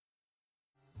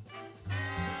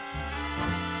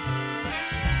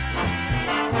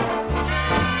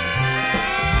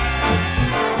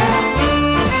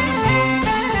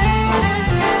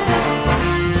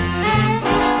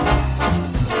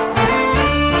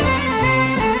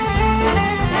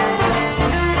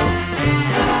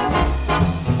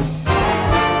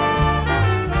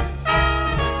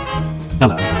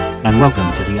and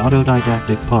welcome to the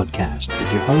Autodidactic Podcast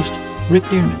with your host, Rick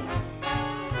Dearman.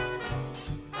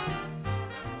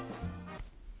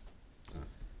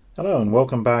 Hello and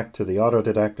welcome back to the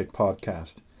Autodidactic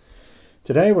Podcast.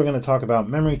 Today we're going to talk about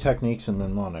memory techniques and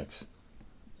mnemonics.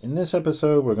 In this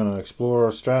episode we're going to explore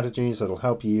strategies that will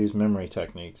help you use memory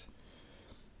techniques.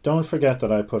 Don't forget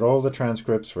that I put all the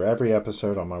transcripts for every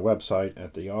episode on my website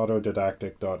at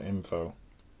theautodidactic.info.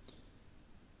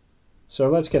 So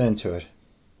let's get into it.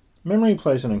 Memory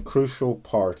plays a crucial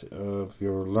part of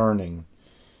your learning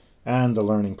and the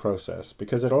learning process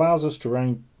because it allows us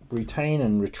to retain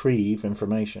and retrieve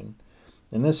information.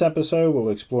 In this episode, we'll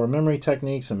explore memory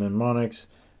techniques and mnemonics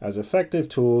as effective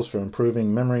tools for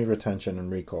improving memory retention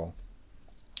and recall.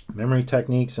 Memory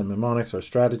techniques and mnemonics are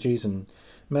strategies and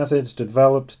methods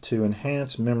developed to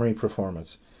enhance memory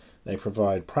performance. They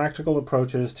provide practical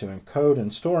approaches to encode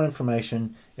and store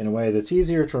information in a way that's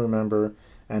easier to remember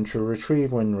and to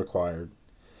retrieve when required.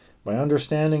 By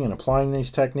understanding and applying these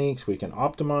techniques, we can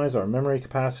optimize our memory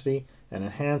capacity and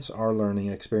enhance our learning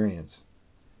experience.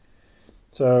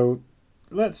 So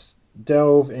let's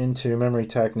delve into memory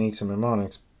techniques and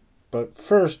mnemonics, but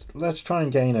first let's try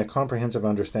and gain a comprehensive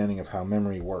understanding of how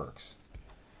memory works.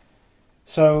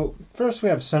 So first we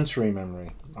have sensory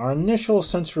memory. Our initial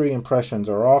sensory impressions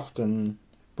are often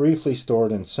briefly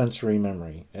stored in sensory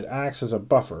memory. It acts as a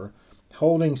buffer,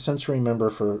 holding sensory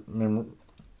information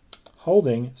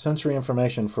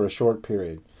for a short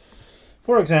period.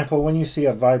 For example, when you see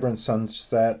a vibrant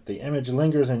sunset, the image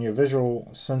lingers in your visual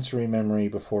sensory memory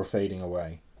before fading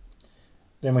away.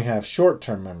 Then we have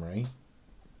short-term memory,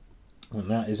 and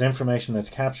that is information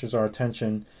that captures our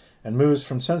attention and moves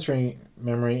from sensory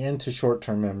memory into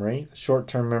short-term memory.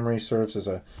 Short-term memory serves as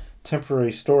a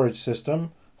temporary storage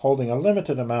system, holding a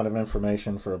limited amount of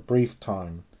information for a brief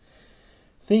time.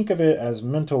 Think of it as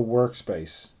mental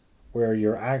workspace, where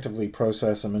you actively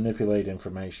process and manipulate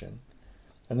information.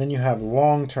 And then you have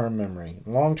long-term memory.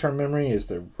 Long-term memory is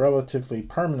the relatively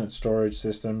permanent storage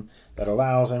system that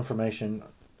allows information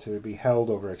to be held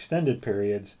over extended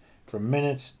periods, from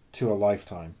minutes to a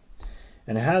lifetime.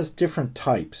 And it has different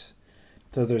types.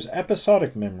 So there's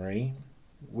episodic memory,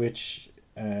 which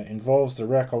involves the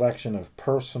recollection of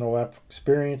personal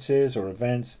experiences or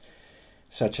events,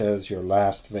 such as your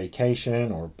last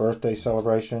vacation or birthday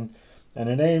celebration, and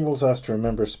enables us to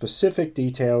remember specific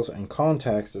details and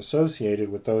context associated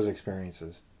with those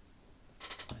experiences.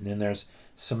 And then there's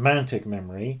semantic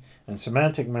memory, and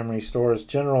semantic memory stores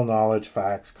general knowledge,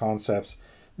 facts, concepts,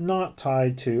 not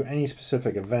tied to any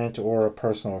specific event or a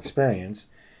personal experience.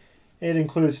 It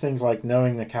includes things like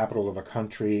knowing the capital of a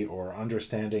country or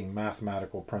understanding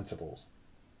mathematical principles.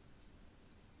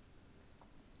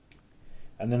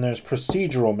 And then there's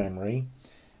procedural memory,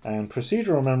 and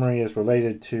procedural memory is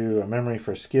related to a memory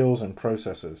for skills and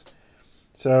processes.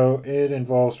 So it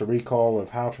involves the recall of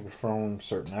how to perform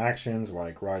certain actions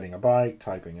like riding a bike,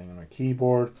 typing on a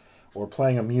keyboard, or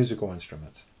playing a musical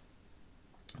instrument.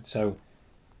 So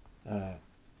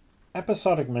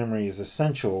episodic memory is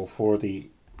essential for the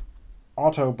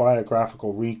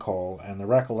autobiographical recall and the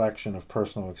recollection of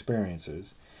personal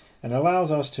experiences, and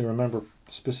allows us to remember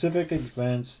specific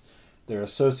events, their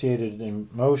associated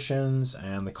emotions,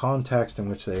 and the context in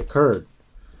which they occurred.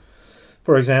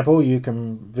 For example, you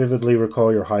can vividly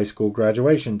recall your high school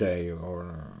graduation day,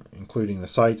 or including the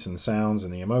sights and sounds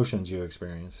and the emotions you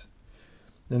experience.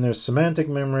 Then there's semantic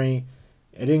memory.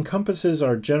 It encompasses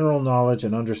our general knowledge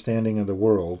and understanding of the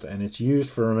world, and it's used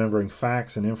for remembering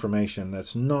facts and information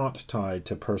that's not tied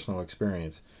to personal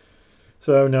experience.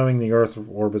 So knowing the Earth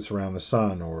orbits around the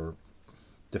sun or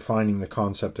defining the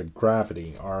concept of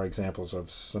gravity are examples of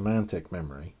semantic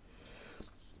memory.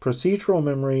 Procedural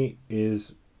memory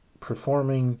is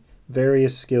performing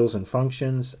various skills and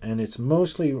functions, and it's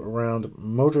mostly around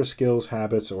motor skills,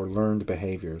 habits, or learned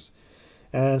behaviors.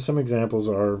 And some examples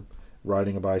are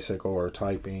riding a bicycle or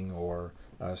typing or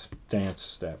dance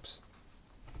steps.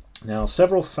 Now,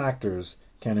 several factors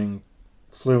can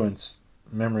influence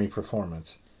memory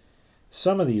performance.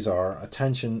 Some of these are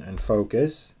attention and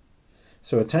focus.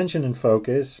 So attention and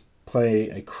focus play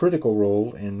a critical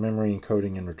role in memory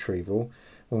encoding and retrieval.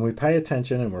 When we pay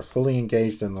attention and we're fully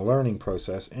engaged in the learning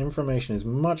process, information is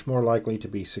much more likely to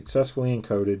be successfully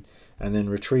encoded and then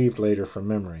retrieved later from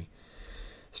memory.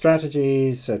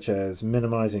 Strategies such as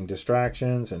minimizing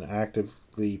distractions and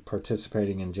actively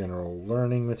participating in general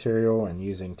learning material and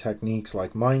using techniques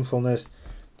like mindfulness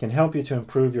can help you to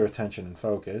improve your attention and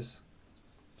focus.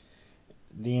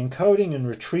 The encoding and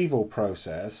retrieval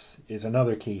process is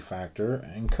another key factor.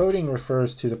 Encoding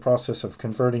refers to the process of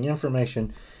converting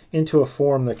information into a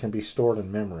form that can be stored in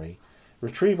memory.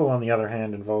 Retrieval, on the other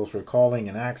hand, involves recalling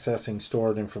and accessing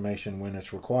stored information when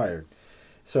it's required.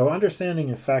 So understanding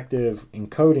effective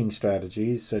encoding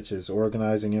strategies, such as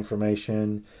organizing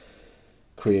information,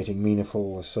 creating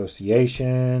meaningful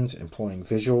associations, employing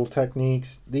visual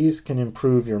techniques, these can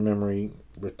improve your memory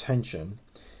retention.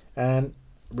 And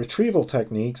retrieval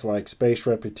techniques like spaced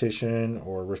repetition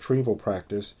or retrieval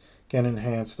practice can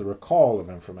enhance the recall of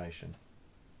information.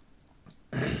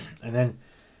 And then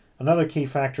another key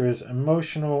factor is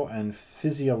emotional and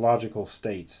physiological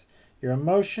states. Your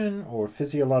emotion or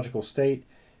physiological state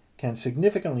can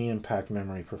significantly impact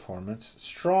memory performance.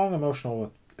 Strong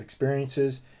emotional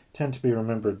experiences tend to be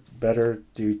remembered better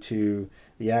due to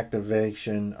the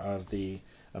activation of the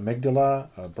amygdala,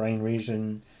 a brain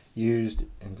region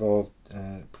involved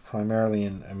primarily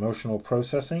in emotional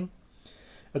processing.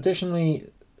 Additionally,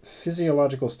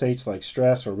 physiological states like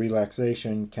stress or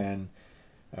relaxation can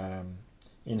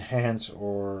enhance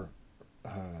or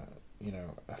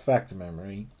affect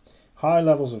memory. High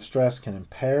levels of stress can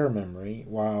impair memory,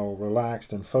 while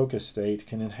relaxed and focused state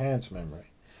can enhance memory.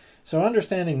 So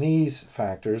understanding these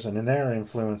factors and their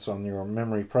influence on your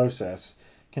memory process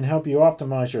can help you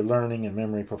optimize your learning and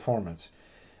memory performance.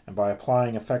 And by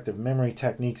applying effective memory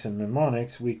techniques in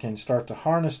mnemonics, we can start to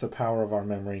harness the power of our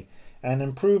memory and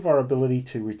improve our ability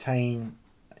to retain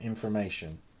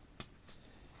information.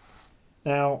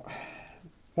 Now,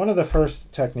 one of the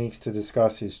first techniques to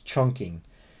discuss is chunking.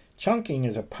 Chunking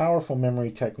is a powerful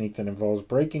memory technique that involves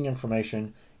breaking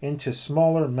information into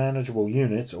smaller manageable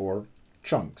units or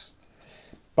chunks.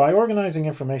 By organizing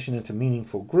information into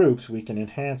meaningful groups, we can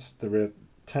enhance the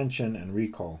retention and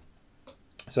recall.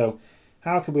 So,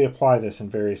 how can we apply this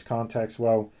in various contexts?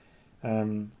 Well,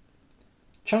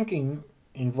 chunking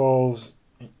involves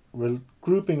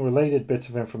grouping related bits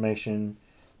of information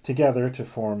together to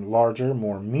form larger,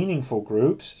 more meaningful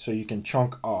groups, so you can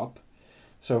chunk up.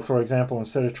 So, for example,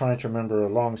 instead of trying to remember a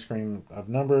long string of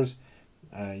numbers,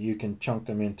 you can chunk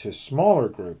them into smaller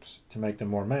groups to make them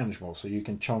more manageable. So you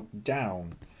can chunk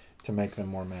down to make them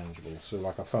more manageable, so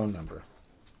like a phone number.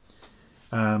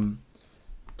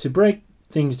 To break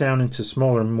things down into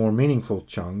smaller, more meaningful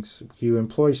chunks, you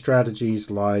employ strategies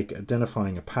like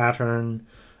identifying a pattern,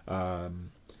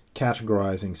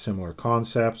 categorizing similar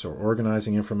concepts, or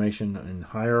organizing information in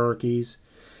hierarchies,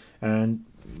 and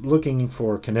looking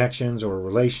for connections or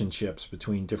relationships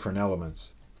between different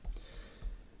elements.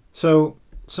 So,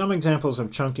 some examples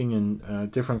of chunking in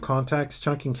different contexts.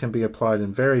 Chunking can be applied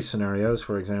in various scenarios.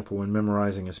 For example, when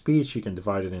memorizing a speech, you can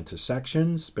divide it into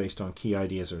sections based on key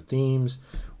ideas or themes.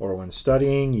 Or when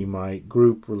studying, you might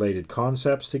group related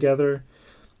concepts together.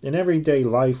 In everyday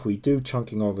life, we do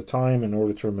chunking all the time in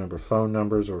order to remember phone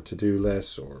numbers or to-do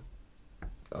lists or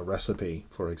a recipe,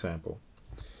 for example.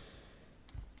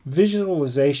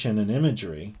 Visualization and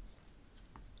imagery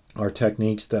are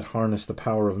techniques that harness the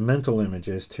power of mental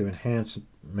images to enhance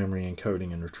memory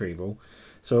encoding and retrieval.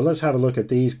 So let's have a look at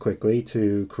these quickly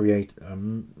to create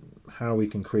how we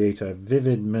can create a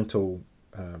vivid mental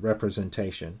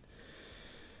representation.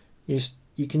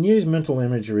 You can use mental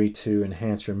imagery to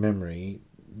enhance your memory.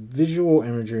 Visual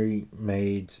imagery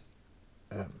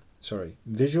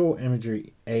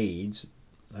aids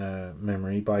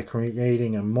memory by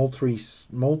creating a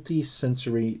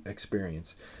multi-sensory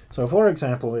experience. So, for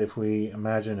example, if we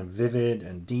imagine a vivid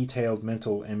and detailed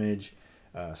mental image,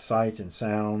 sight and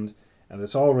sound, and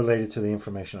it's all related to the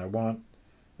information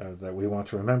that we want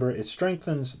to remember, it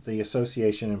strengthens the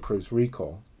association and improves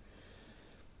recall.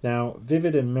 Now,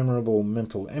 vivid and memorable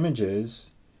mental images,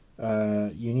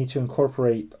 you need to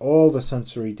incorporate all the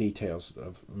sensory details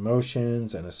of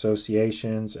emotions and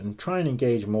associations and try and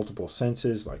engage multiple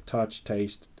senses like touch,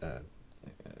 taste,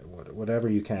 whatever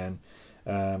you can,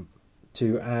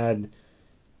 to add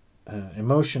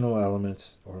emotional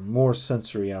elements or more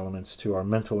sensory elements to our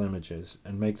mental images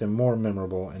and make them more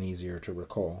memorable and easier to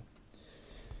recall.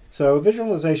 So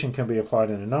visualization can be applied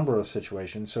in a number of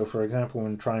situations. So, for example,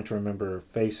 when trying to remember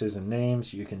faces and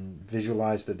names, you can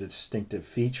visualize the distinctive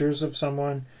features of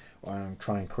someone or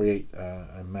try and create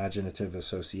imaginative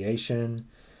association.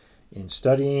 In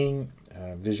studying,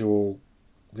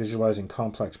 visualizing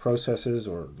complex processes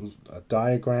or a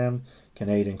diagram can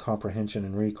aid in comprehension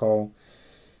and recall.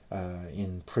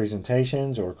 In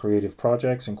presentations or creative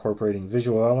projects, incorporating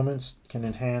visual elements can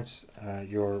enhance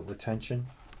your retention.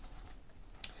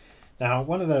 Now,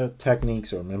 one of the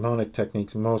techniques or mnemonic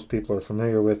techniques most people are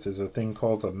familiar with is a thing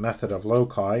called the method of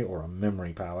loci or a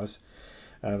memory palace.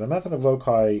 The method of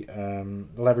loci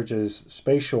leverages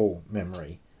spatial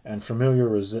memory and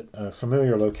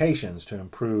familiar locations to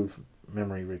improve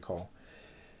memory recall.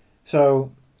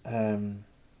 So,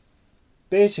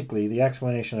 Basically, the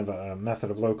explanation of a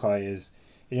method of loci is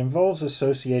it involves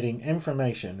associating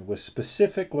information with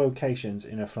specific locations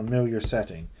in a familiar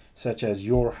setting, such as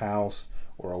your house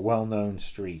or a well-known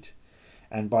street.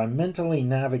 And by mentally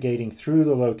navigating through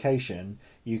the location,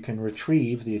 you can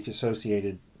retrieve the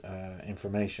associated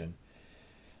information.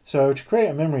 So to create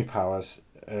a memory palace,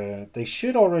 they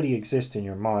should already exist in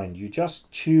your mind. You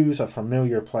just choose a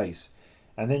familiar place,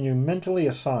 and then you mentally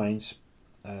assign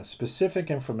specific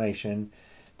information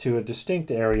to a distinct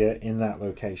area in that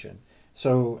location.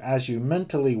 So as you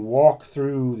mentally walk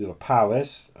through the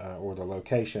palace or the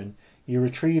location, you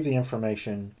retrieve the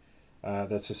information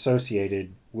that's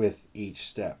associated with each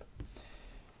step.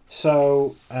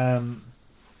 So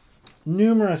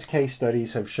numerous case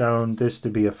studies have shown this to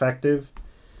be effective.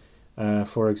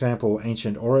 For example,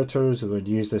 ancient orators would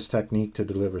use this technique to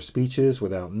deliver speeches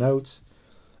without notes.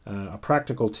 A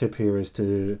practical tip here is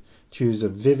to choose a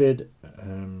vivid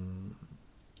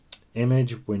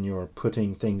image when you're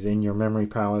putting things in your memory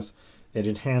palace. It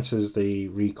enhances the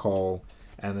recall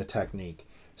and the technique.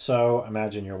 So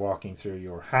imagine you're walking through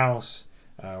your house.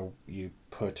 You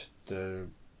put the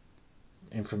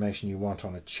information you want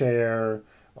on a chair,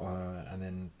 and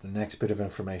then the next bit of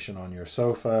information on your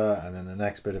sofa, and then the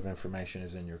next bit of information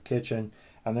is in your kitchen.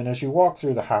 And then as you walk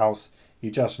through the house,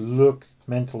 you just look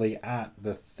mentally at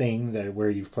the thing where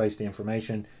you've placed the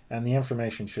information, and the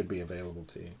information should be available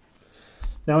to you.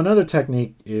 Now, another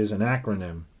technique is an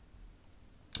acronym,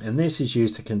 and this is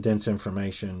used to condense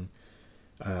information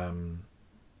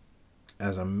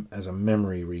as a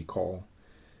memory recall.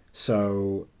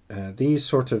 So these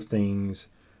sorts of things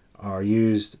are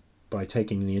used by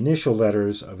taking the initial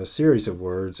letters of a series of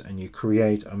words, and you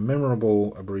create a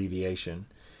memorable abbreviation.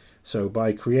 So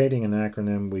by creating an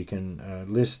acronym, we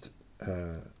can list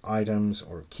items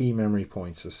or key memory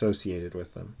points associated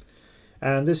with them.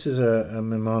 And this is a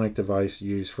mnemonic device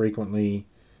used frequently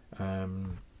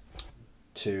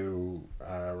to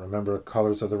remember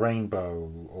colors of the rainbow,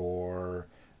 or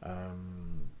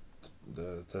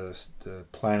the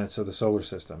planets of the solar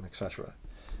system, etc.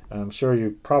 I'm sure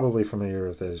you're probably familiar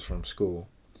with this from school.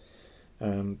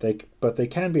 But they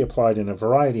can be applied in a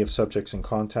variety of subjects and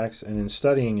contexts, and in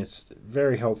studying it's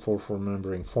very helpful for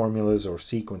remembering formulas or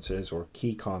sequences or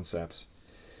key concepts.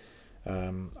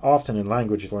 Often in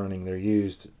language learning they're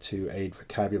used to aid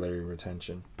vocabulary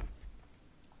retention.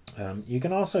 You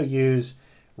can also use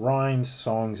rhymes,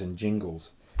 songs, and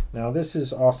jingles. Now this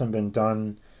has often been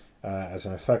done as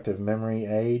an effective memory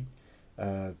aid.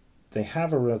 They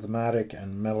have a rhythmic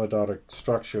and melodic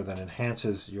structure that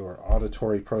enhances your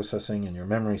auditory processing and your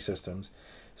memory systems.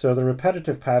 So the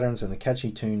repetitive patterns and the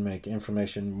catchy tune make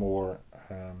information more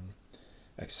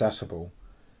accessible.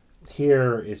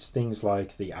 Here it's things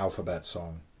like the alphabet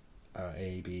song,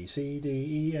 A, B, C, D,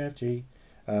 E, F, G.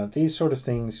 These sort of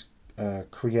things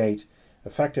create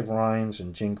effective rhymes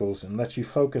and jingles and let you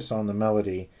focus on the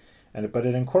melody, but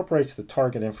it incorporates the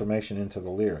target information into the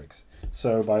lyrics.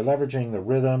 So by leveraging the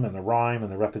rhythm and the rhyme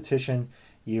and the repetition,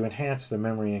 you enhance the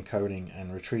memory encoding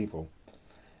and retrieval.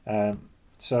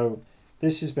 So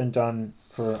this has been done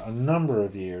for a number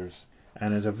of years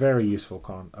and is a very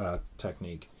useful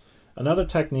technique. Another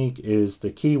technique is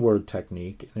the keyword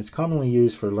technique, and it's commonly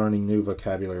used for learning new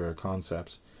vocabulary or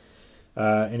concepts.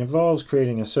 It involves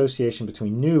creating association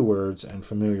between new words and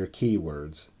familiar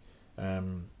keywords.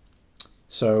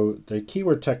 So the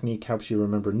keyword technique helps you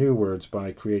remember new words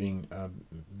by creating a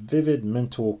vivid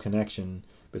mental connection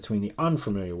between the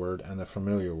unfamiliar word and the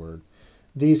familiar word.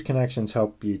 These connections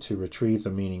help you to retrieve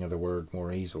the meaning of the word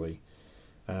more easily.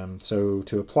 So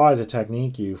to apply the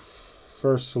technique, you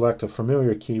first select a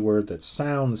familiar keyword that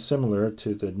sounds similar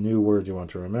to the new word you want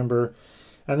to remember,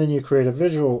 and then you create a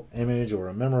visual image or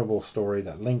a memorable story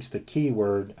that links the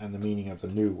keyword and the meaning of the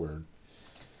new word.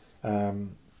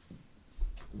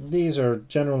 These are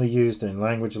generally used in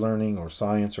language learning or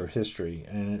science or history,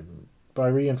 and by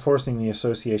reinforcing the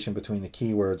association between the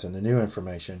keywords and the new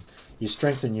information, you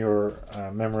strengthen your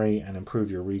memory and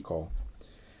improve your recall.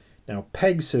 Now,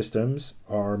 PEG systems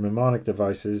are mnemonic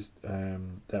devices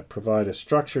that provide a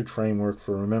structured framework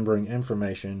for remembering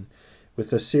information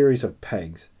with a series of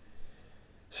pegs.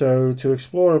 So to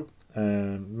explore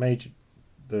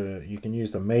you can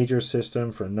use the major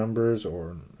system for numbers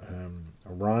or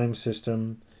a rhyme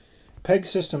system. PEG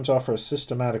systems offer a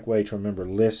systematic way to remember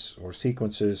lists or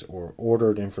sequences or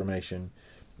ordered information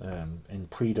in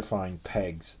predefined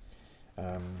pegs.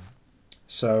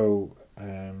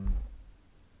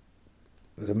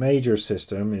 The major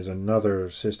system is another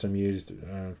system used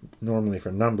normally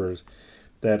for numbers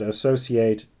that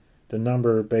associate the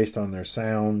number based on their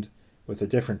sound with a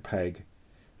different peg,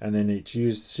 and then it's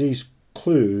used.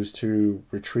 clues to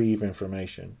retrieve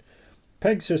information.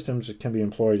 PEG systems can be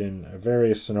employed in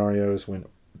various scenarios when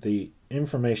the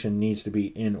information needs to be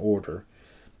in order,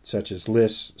 such as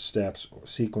lists, steps, or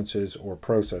sequences, or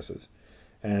processes.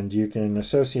 And you can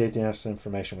associate this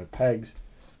information with pegs,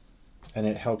 and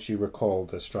it helps you recall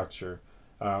the structure.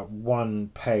 One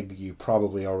peg you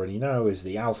probably already know is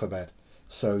the alphabet,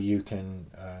 so you can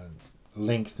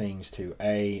link things to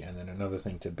A, and then another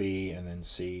thing to B, and then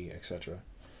C, etc.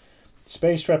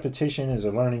 Spaced repetition is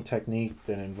a learning technique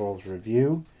that involves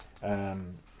review.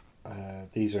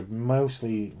 These are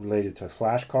mostly related to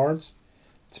flashcards.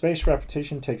 Spaced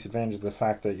repetition takes advantage of the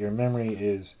fact that your memory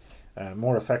is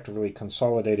more effectively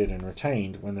consolidated and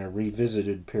retained when they're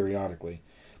revisited periodically.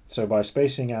 So by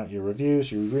spacing out your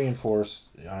reviews, you reinforce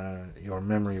your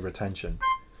memory retention.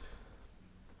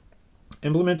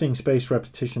 Implementing spaced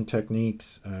repetition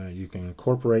techniques, you can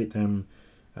incorporate them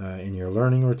in your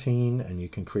learning routine, and you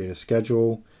can create a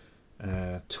schedule.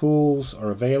 Tools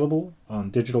are available on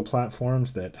digital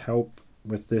platforms that help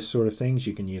with this sort of things.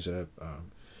 You can use a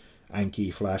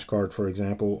Anki flashcard, for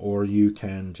example, or you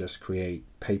can just create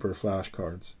paper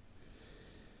flashcards.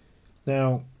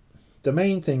 Now, the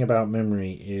main thing about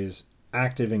memory is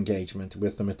active engagement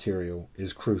with the material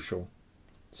is crucial.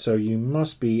 So you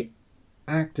must be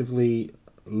actively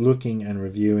looking and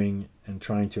reviewing and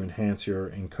trying to enhance your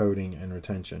encoding and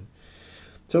retention.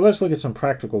 So let's look at some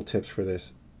practical tips for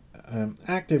this.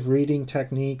 Active reading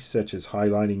techniques such as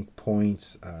highlighting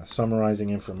points, summarizing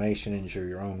information into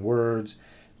your own words,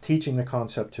 teaching the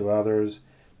concept to others.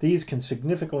 These can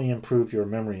significantly improve your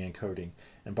memory encoding.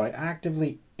 And by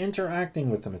actively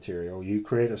interacting with the material, you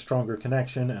create a stronger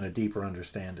connection and a deeper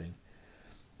understanding.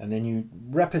 And then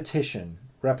repetition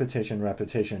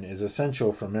is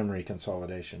essential for memory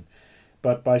consolidation.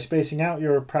 But by spacing out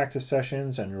your practice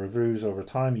sessions and your reviews over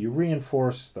time, you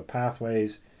reinforce the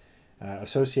pathways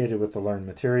associated with the learned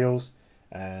materials,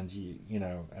 and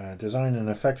design an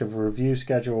effective review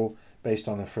schedule based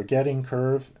on a forgetting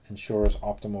curve ensures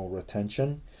optimal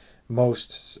retention.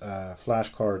 Most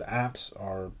flashcard apps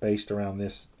are based around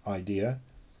this idea.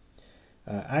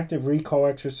 Active recall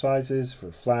exercises for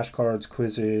flashcards,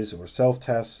 quizzes, or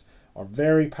self-tests are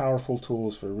very powerful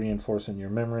tools for reinforcing your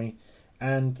memory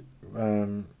and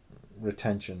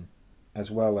retention,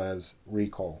 as well as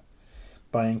recall.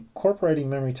 By incorporating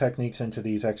memory techniques into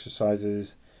these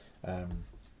exercises,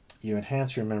 you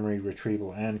enhance your memory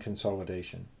retrieval and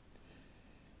consolidation.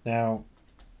 Now,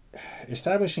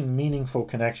 establishing meaningful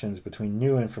connections between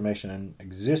new information and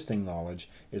existing knowledge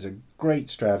is a great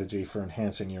strategy for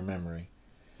enhancing your memory.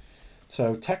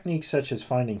 So techniques such as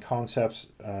finding concepts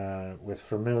with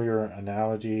familiar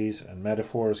analogies and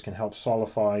metaphors can help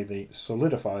solidify the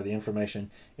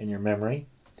information in your memory.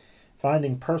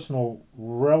 Finding personal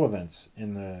relevance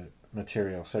in the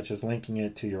material, such as linking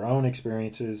it to your own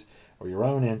experiences or your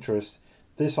own interests,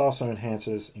 this also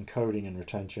enhances encoding and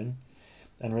retention.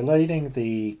 And relating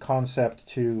the concept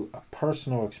to a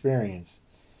personal experience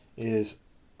is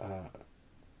a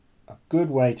good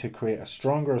way to create a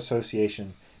stronger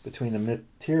association between the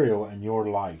material and your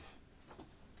life.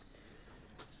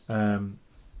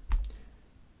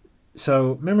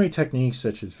 So memory techniques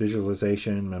such as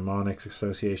visualization, mnemonics,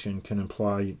 association can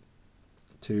apply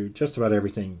to just about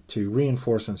everything to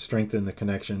reinforce and strengthen the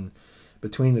connection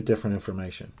between the different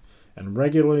information. And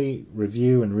regularly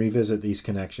review and revisit these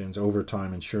connections over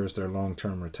time ensures their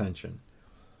long-term retention.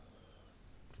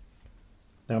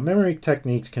 Now, memory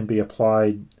techniques can be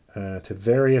applied to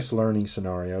various learning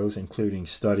scenarios, including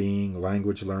studying,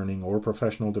 language learning, or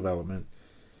professional development.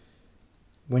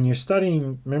 When you're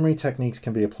studying, memory techniques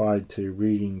can be applied to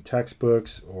reading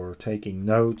textbooks or taking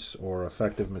notes or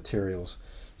effective materials.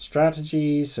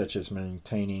 Strategies such as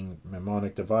maintaining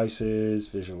mnemonic devices,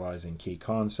 visualizing key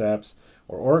concepts,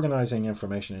 or organizing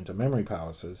information into memory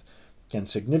palaces can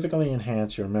significantly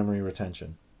enhance your memory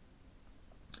retention.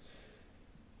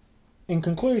 In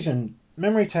conclusion,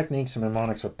 memory techniques and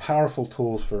mnemonics are powerful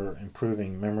tools for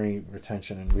improving memory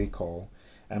retention and recall.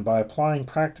 And by applying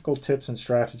practical tips and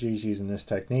strategies using these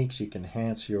techniques, you can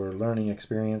enhance your learning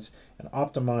experience and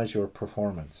optimize your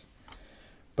performance.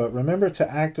 But remember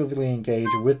to actively engage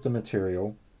with the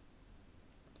material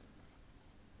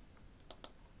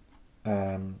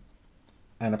and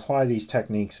apply these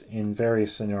techniques in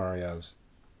various scenarios.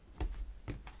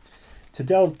 To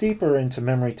delve deeper into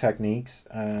memory techniques,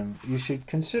 you should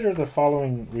consider the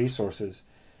following resources.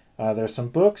 There are some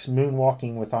books: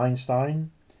 Moonwalking with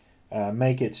Einstein,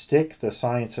 Make It Stick, The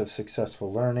Science of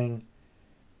Successful Learning,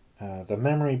 The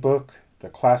Memory Book, The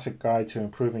Classic Guide to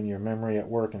Improving Your Memory at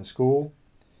Work and School.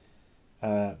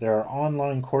 There are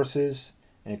online courses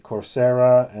in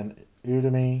Coursera and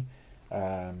Udemy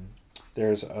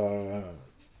There's a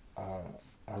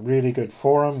really good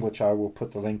forum, which I will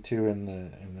put the link to in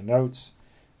the notes.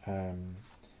 And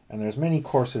there's many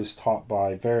courses taught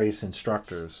by various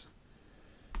instructors.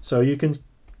 So you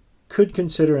could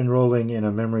consider enrolling in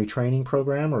a memory training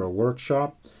program or a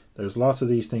workshop. There's lots of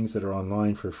these things that are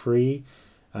online for free.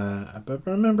 But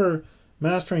remember,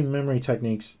 mastering memory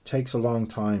techniques takes a long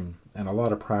time and a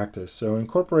lot of practice. So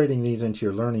incorporating these into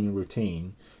your learning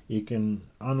routine, you can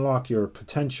unlock your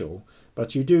potential,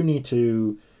 but you do need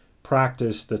to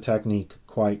practice the technique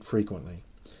quite frequently.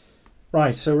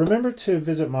 Right, so remember to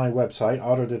visit my website,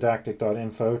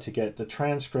 autodidactic.info, to get the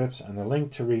transcripts and the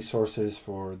link to resources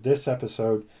for this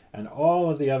episode and all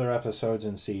of the other episodes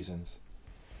and seasons.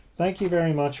 Thank you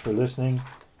very much for listening,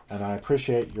 and I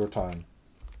appreciate your time.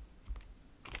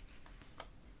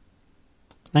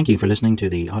 Thank you for listening to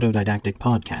the Autodidactic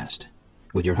Podcast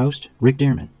with your host, Rick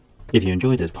Dearman. If you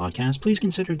enjoyed this podcast, please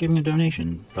consider giving a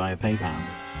donation via PayPal.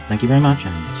 Thank you very much,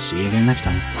 and see you again next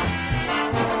time.